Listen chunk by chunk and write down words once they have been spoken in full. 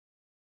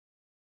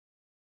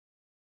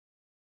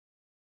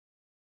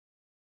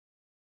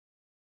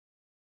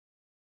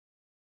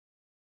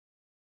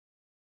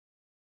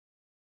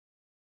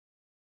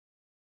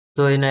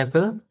To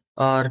enable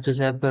or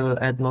disable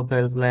add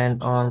mobile plan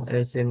on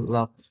eSim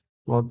lock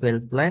mobile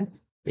plan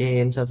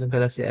in Samsung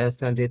Galaxy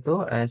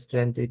S22,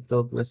 S22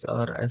 Plus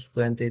or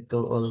S22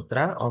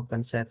 Ultra,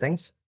 open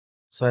settings,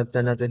 swipe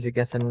the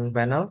notification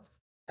panel,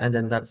 and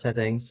then tap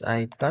settings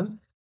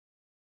icon,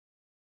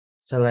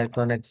 select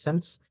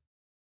connections,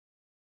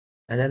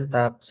 and then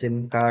tap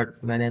SIM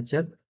card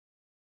manager,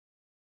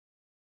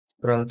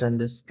 scroll down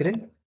the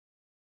screen,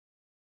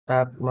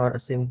 tap more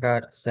SIM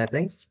card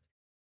settings,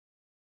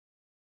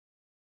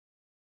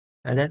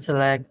 and then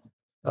select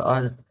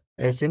on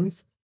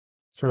eSIMs.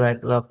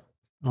 Select lock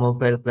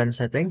mobile plan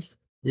settings.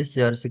 Use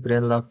your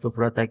secret lock to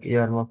protect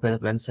your mobile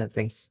plan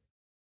settings.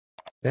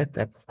 Okay,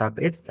 tap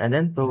it, and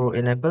then to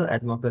enable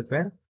add mobile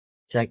plan,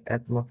 check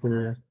add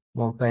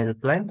mobile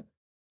plan,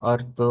 or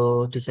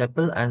to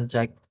disable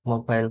uncheck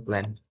mobile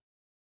plan.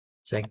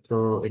 Check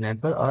to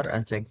enable or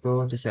uncheck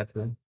to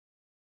disable.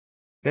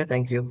 Okay,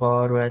 thank you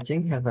for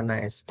watching. Have a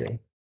nice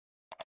day.